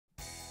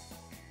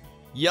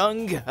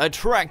Young,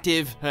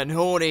 attractive, and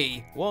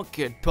horny. What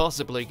could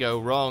possibly go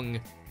wrong?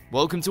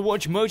 Welcome to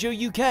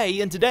WatchMojo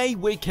UK, and today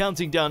we're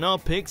counting down our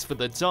picks for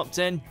the top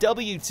 10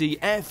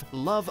 WTF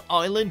Love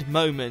Island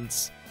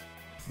moments.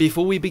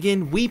 Before we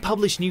begin, we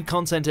publish new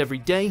content every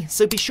day,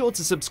 so be sure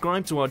to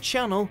subscribe to our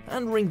channel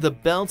and ring the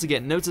bell to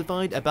get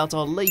notified about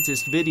our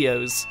latest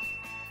videos.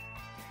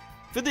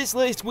 For this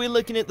list, we're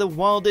looking at the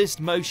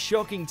wildest, most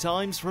shocking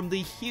times from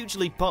the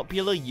hugely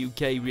popular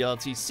UK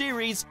reality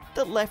series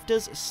that left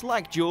us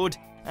slack-jawed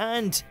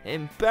and,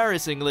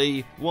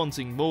 embarrassingly,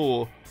 wanting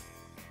more.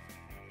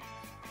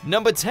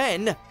 Number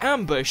 10.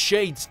 Amber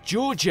shades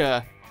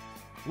Georgia.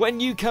 When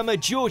newcomer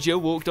Georgia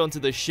walked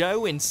onto the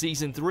show in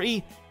Season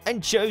 3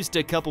 and chose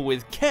to couple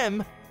with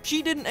Kem,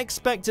 she didn't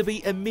expect to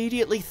be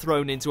immediately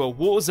thrown into a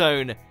war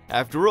zone.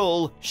 After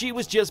all, she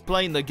was just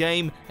playing the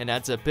game and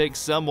had to pick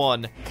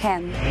someone.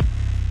 Kem.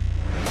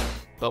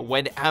 But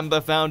when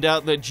Amber found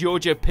out that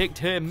Georgia picked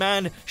her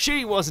man,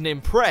 she wasn't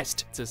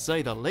impressed, to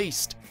say the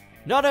least.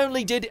 Not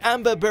only did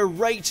Amber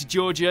berate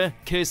Georgia,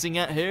 cursing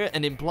at her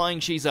and implying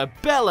she's a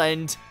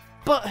bellend,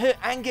 but her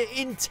anger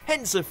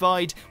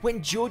intensified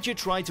when Georgia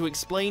tried to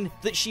explain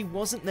that she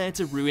wasn't there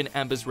to ruin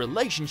Amber's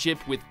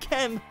relationship with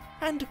Kem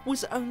and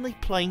was only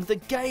playing the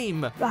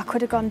game. I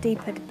could have gone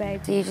deeper,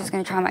 babe. So you're just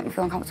going to try and make me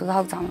feel uncomfortable the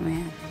whole time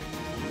I'm here?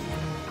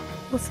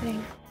 We'll see.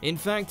 In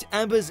fact,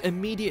 Amber's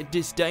immediate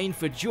disdain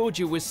for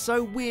Georgia was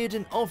so weird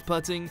and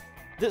off-putting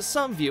that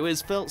some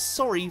viewers felt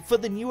sorry for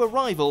the new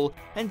arrival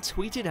and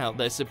tweeted out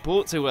their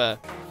support to her.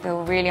 I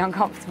feel really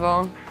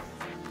uncomfortable.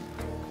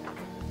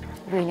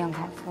 Really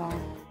uncomfortable.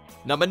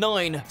 Number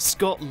 9.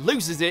 Scott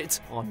loses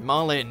it on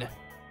Marlin.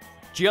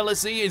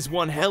 Jealousy is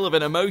one hell of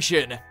an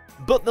emotion,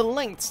 but the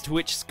lengths to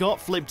which Scott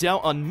flipped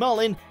out on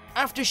Marlin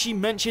after she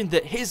mentioned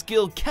that his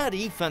girl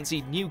Caddy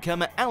fancied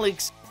newcomer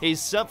Alex is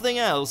something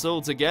else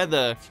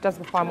altogether. She does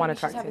find one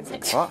attractive.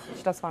 What?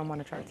 She does find one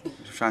attractive.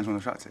 She finds one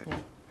attractive? Yeah.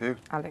 Who?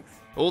 Alex.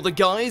 All the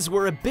guys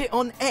were a bit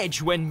on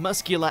edge when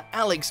muscular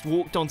Alex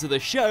walked onto the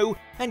show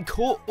and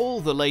caught all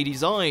the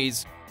ladies'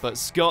 eyes. But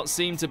Scott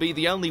seemed to be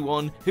the only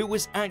one who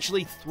was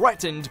actually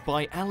threatened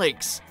by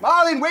Alex.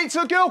 Marlin, wait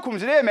till a girl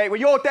comes in here, mate, when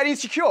you're dead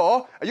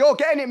insecure, and you're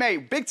getting it,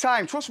 mate. Big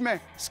time, trust me.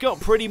 Scott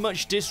pretty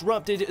much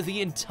disrupted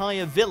the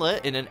entire villa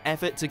in an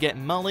effort to get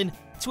Marlin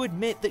to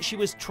admit that she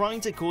was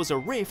trying to cause a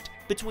rift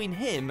between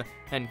him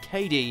and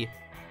Katie.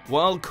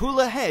 While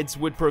cooler heads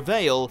would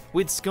prevail,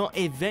 with Scott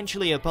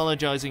eventually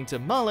apologizing to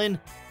Marlin,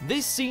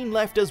 this scene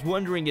left us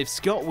wondering if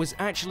Scott was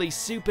actually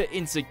super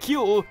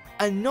insecure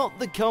and not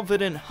the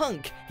confident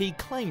hunk he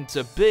claimed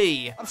to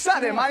be. I'm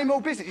sat there minding my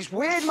own business. It's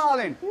weird,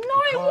 Marlin. No,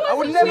 it wasn't. I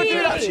would never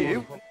do that to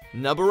you.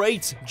 Number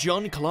 8.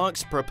 John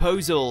Clark's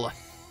proposal.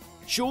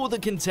 Sure, the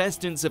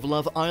contestants of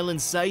Love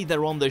Island say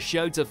they're on the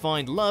show to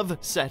find love,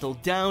 settle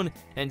down,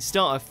 and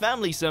start a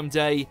family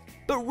someday,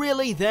 but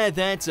really they're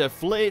there to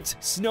flirt,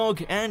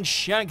 snog, and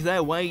shag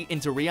their way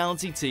into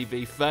reality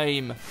TV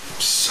fame. I'm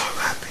so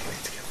happy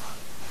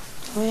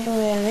we're together.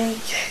 Really?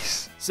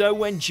 Yes. So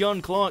when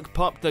John Clark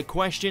popped the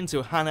question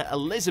to Hannah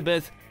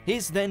Elizabeth,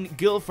 his then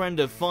girlfriend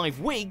of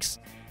 5 weeks,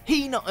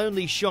 he not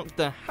only shocked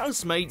the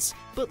housemates,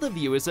 but the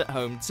viewers at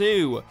home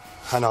too.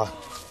 Hannah,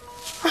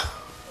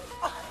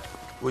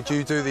 would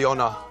you do the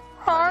honour,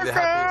 make me the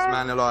happiest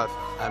man alive,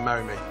 and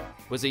marry me?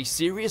 Was he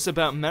serious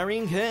about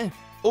marrying her?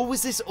 Or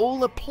was this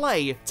all a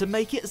play to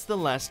make it as the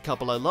last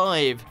couple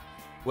alive?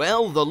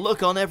 Well, the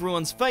look on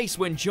everyone's face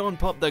when John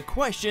popped the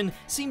question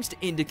seems to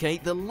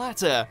indicate the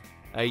latter.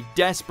 A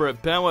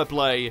desperate power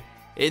play.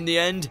 In the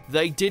end,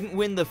 they didn't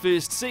win the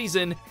first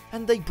season,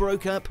 and they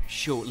broke up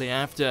shortly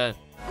after.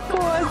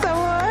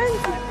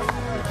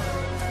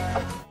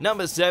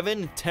 Number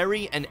 7.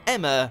 Terry and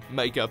Emma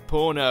make a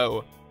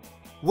porno.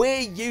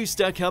 We're used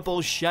to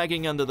couples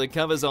shagging under the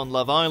covers on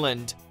Love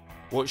Island.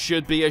 What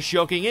should be a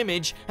shocking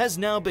image has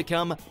now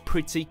become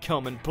pretty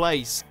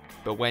commonplace.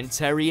 But when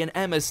Terry and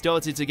Emma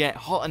started to get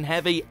hot and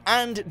heavy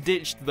and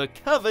ditched the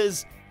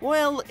covers,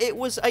 well, it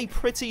was a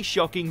pretty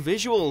shocking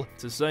visual,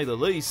 to say the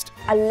least.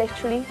 I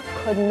literally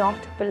could not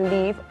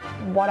believe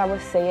what I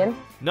was seeing.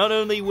 Not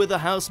only were the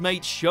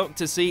housemates shocked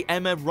to see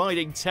Emma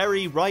riding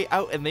Terry right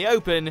out in the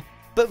open,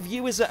 but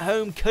viewers at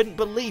home couldn't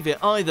believe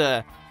it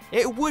either.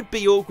 It would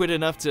be awkward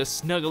enough to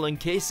snuggle and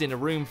kiss in a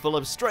room full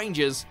of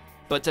strangers,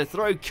 but to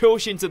throw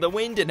caution to the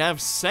wind and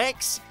have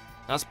sex?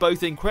 That's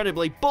both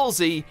incredibly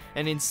ballsy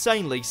and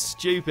insanely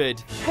stupid.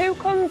 Who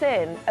comes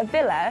in a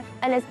villa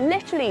and is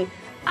literally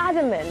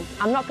adamant,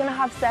 I'm not going to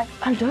have sex,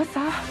 and does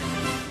that?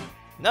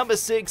 Number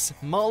 6.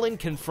 Marlin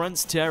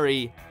confronts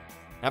Terry.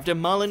 After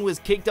Marlin was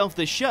kicked off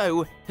the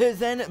show, her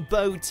then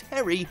beau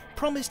Terry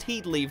promised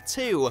he'd leave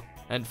too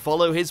and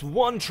follow his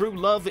one true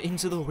love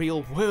into the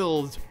real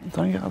world.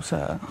 Don't get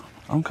upset.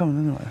 I'm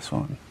coming anyway, it's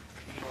fine.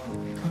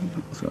 Don't get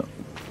upset.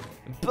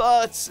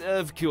 But,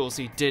 of course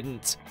he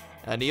didn't.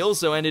 And he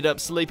also ended up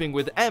sleeping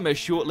with Emma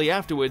shortly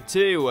afterward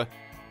too.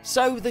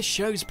 So the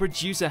show's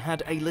producer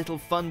had a little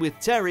fun with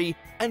Terry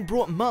and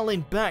brought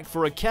Marlin back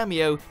for a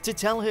cameo to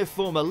tell her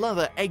former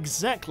lover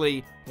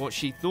exactly what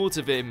she thought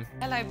of him.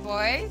 Hello,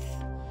 boys.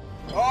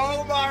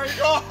 Oh my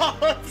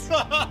God! What's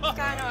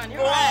going on?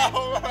 You're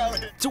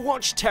To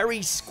watch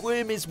Terry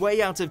squirm his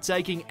way out of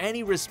taking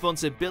any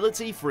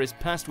responsibility for his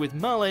past with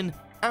Marlon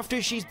after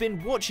she's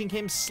been watching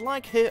him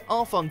slag her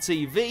off on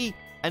TV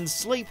and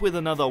sleep with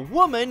another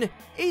woman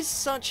is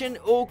such an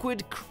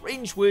awkward,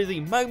 cringe-worthy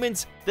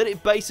moment that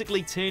it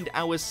basically turned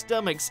our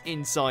stomachs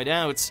inside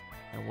out.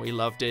 And we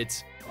loved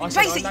it.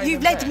 Basically,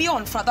 you've led me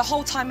on for the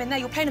whole time in there.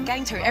 You're playing a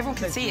game to it. Everyone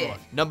can see it.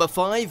 Number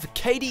 5,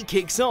 Katie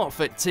kicks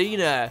off at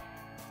Tina.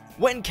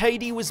 When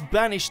Katie was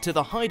banished to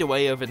the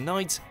hideaway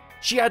overnight,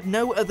 she had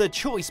no other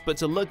choice but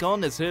to look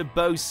on as her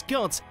beau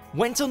Scott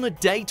went on a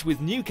date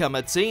with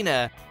newcomer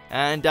Tina.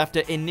 And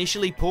after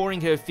initially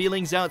pouring her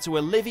feelings out to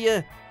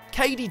Olivia,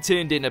 Katie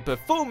turned in a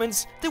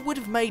performance that would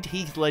have made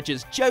Heath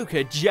Ledger's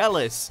Joker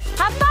jealous.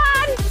 Have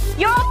fun!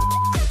 You're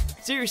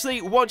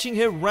Seriously, watching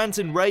her rant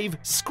and rave,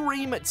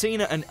 scream at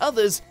Tina and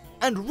others,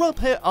 and rub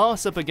her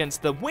arse up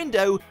against the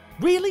window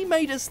really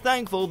made us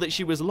thankful that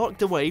she was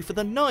locked away for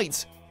the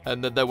night,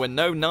 and that there were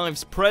no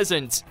knives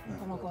present.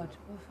 Oh my God.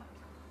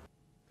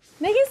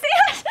 Make it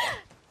serious!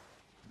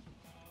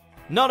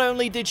 Not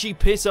only did she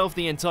piss off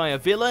the entire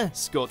villa,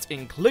 Scott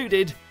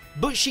included,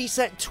 but she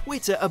set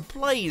Twitter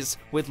ablaze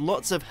with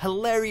lots of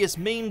hilarious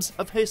memes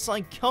of her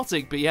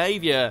psychotic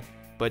behaviour.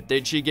 But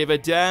did she give a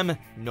damn?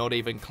 Not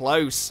even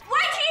close.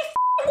 Why do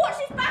you watch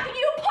this back and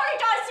you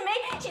apologise to me?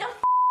 She's a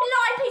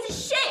lying piece of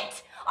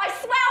shit! I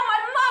swear on my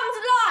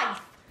mum's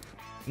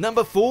life!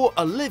 Number 4,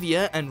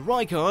 Olivia and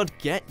Rijkaard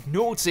get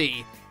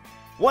naughty.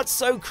 What's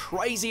so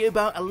crazy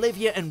about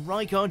Olivia and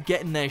Rijkaard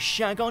getting their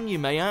shag on, you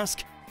may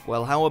ask?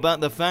 Well, how about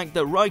the fact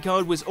that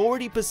Rijkaard was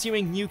already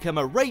pursuing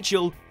newcomer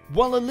Rachel,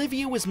 while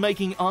Olivia was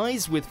making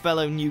eyes with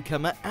fellow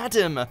newcomer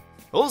Adam.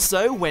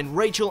 Also, when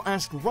Rachel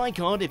asked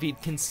Rijkaard if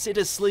he'd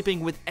consider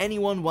sleeping with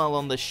anyone while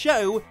on the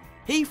show,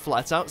 he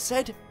flat out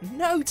said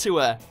no to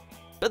her.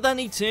 But then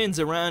he turns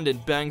around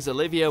and bangs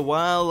Olivia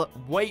while,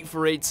 wait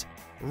for it,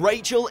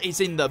 Rachel is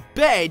in the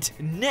bed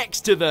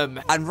next to them.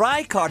 And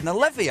Rijkaard and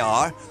Olivia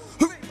are...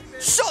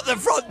 Shut the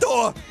front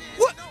door!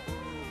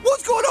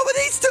 What's going on with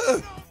these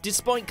two?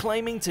 Despite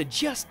claiming to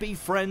just be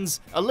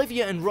friends,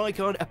 Olivia and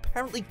Rijkaard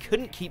apparently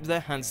couldn't keep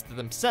their hands to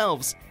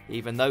themselves,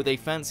 even though they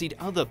fancied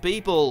other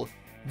people.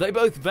 They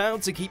both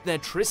vowed to keep their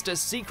tryst a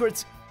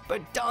secret,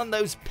 but darn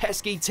those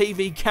pesky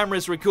TV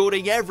cameras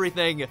recording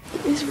everything.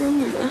 What is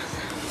wrong with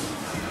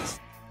us?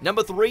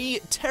 Number 3,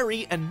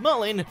 Terry and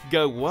Mullen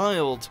go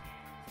wild.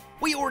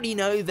 We already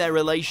know their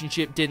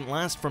relationship didn't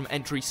last from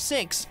entry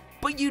 6,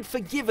 but you'd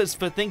forgive us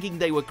for thinking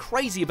they were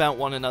crazy about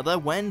one another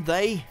when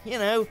they,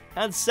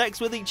 had sex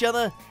with each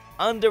other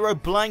under a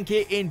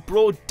blanket in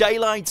broad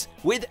daylight,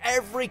 with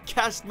every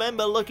cast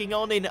member looking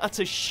on in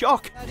utter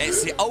shock.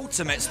 It's the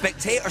ultimate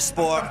spectator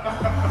sport.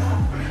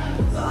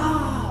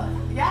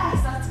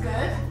 Yes, that's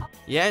good.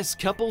 Yes,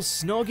 couples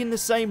snog in the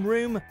same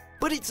room,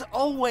 but it's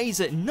always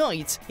at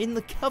night in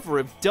the cover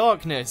of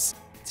darkness.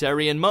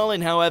 Terry and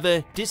Mullen,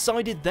 however,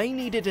 decided they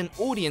needed an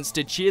audience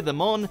to cheer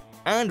them on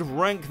and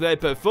rank their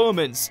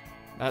performance.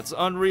 That's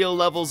unreal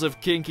levels of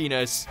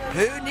kinkiness.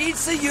 Who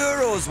needs the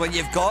Euros when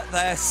you've got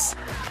this?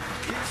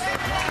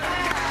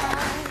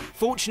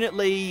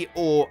 Fortunately,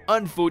 or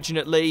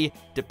unfortunately,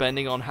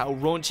 depending on how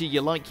raunchy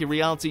you like your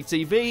reality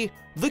TV,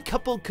 the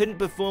couple couldn't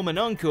perform an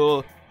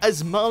encore,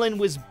 as Marlon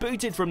was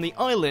booted from the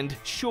island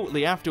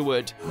shortly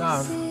afterward. No,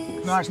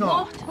 it's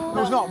not.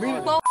 No, it's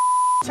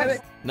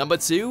not. Number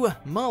 2,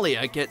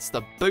 Malia gets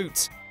the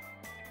boot.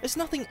 There's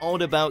nothing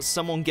odd about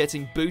someone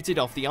getting booted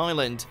off the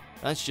island,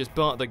 that's just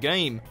part of the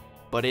game.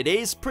 But it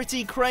is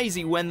pretty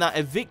crazy when that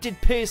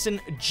evicted person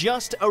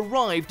just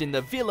arrived in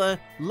the villa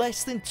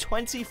less than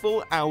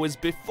 24 hours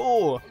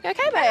before. You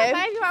okay, babe?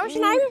 Babe, what was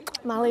your name?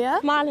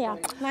 Malia. Malia.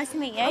 Nice to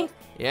meet you.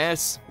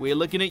 Yes, we're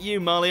looking at you,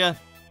 Malia.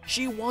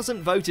 She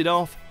wasn't voted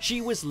off, she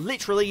was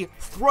literally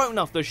thrown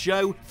off the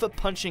show for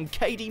punching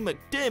Katie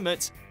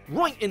McDermott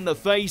right in the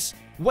face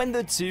when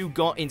the two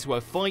got into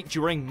a fight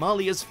during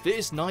Malia's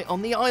first night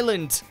on the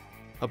island.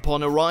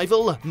 Upon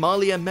arrival,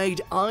 Malia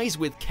made eyes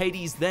with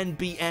Katie's then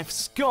BF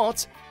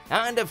Scott,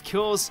 and of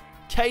course,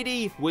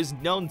 Katie was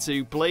none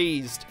too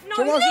pleased.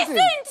 No, listen to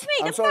me.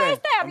 The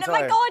first day I've let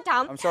my guard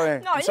down. I'm sorry.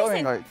 No, I'm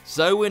sorry, listen.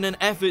 So in an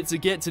effort to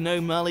get to know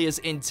Malia's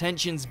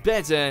intentions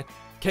better,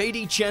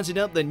 Katie chatted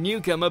up the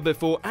newcomer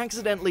before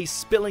accidentally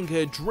spilling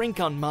her drink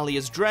on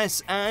Malia's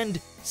dress and,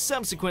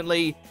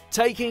 subsequently,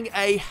 taking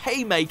a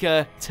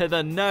haymaker to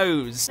the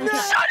nose. Shut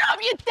up,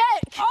 you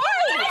dick!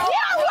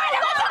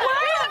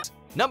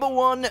 Number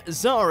 1,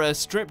 Zara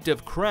stripped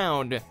of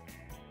crown.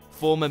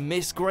 Former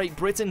Miss Great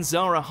Britain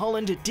Zara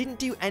Holland didn't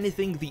do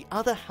anything the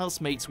other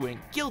housemates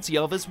weren't guilty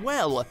of as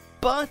well,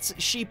 but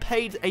she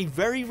paid a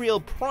very real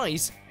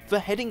price for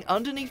heading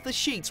underneath the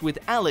sheets with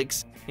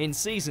Alex in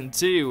season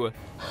 2.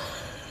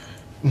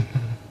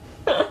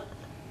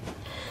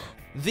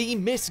 The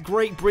Miss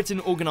Great Britain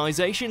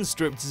organisation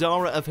stripped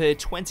Zara of her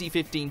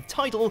 2015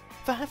 title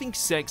for having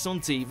sex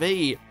on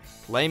TV,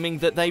 claiming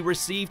that they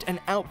received an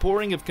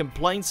outpouring of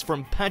complaints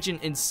from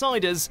pageant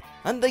insiders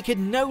and they could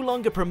no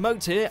longer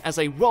promote her as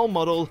a role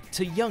model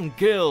to young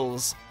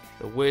girls.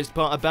 The worst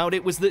part about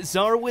it was that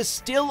Zara was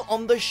still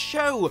on the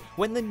show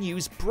when the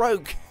news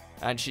broke.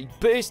 and she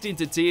burst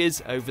into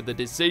tears over the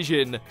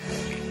decision.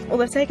 Well,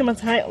 they've taken my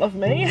title off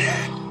me.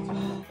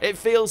 It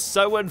feels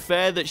so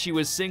unfair that she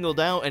was singled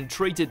out and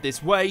treated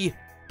this way,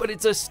 but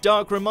it's a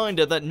stark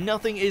reminder that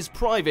nothing is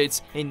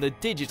private in the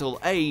digital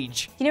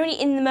age. You know when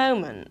you're in the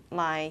moment,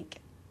 like,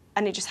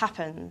 and it just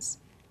happens?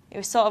 It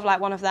was sort of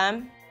like one of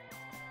them.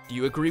 Do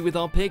you agree with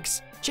our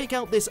picks? Check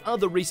out this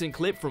other recent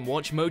clip from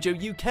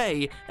WatchMojo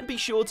UK and be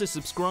sure to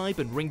subscribe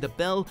and ring the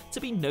bell to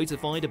be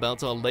notified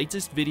about our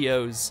latest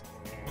videos.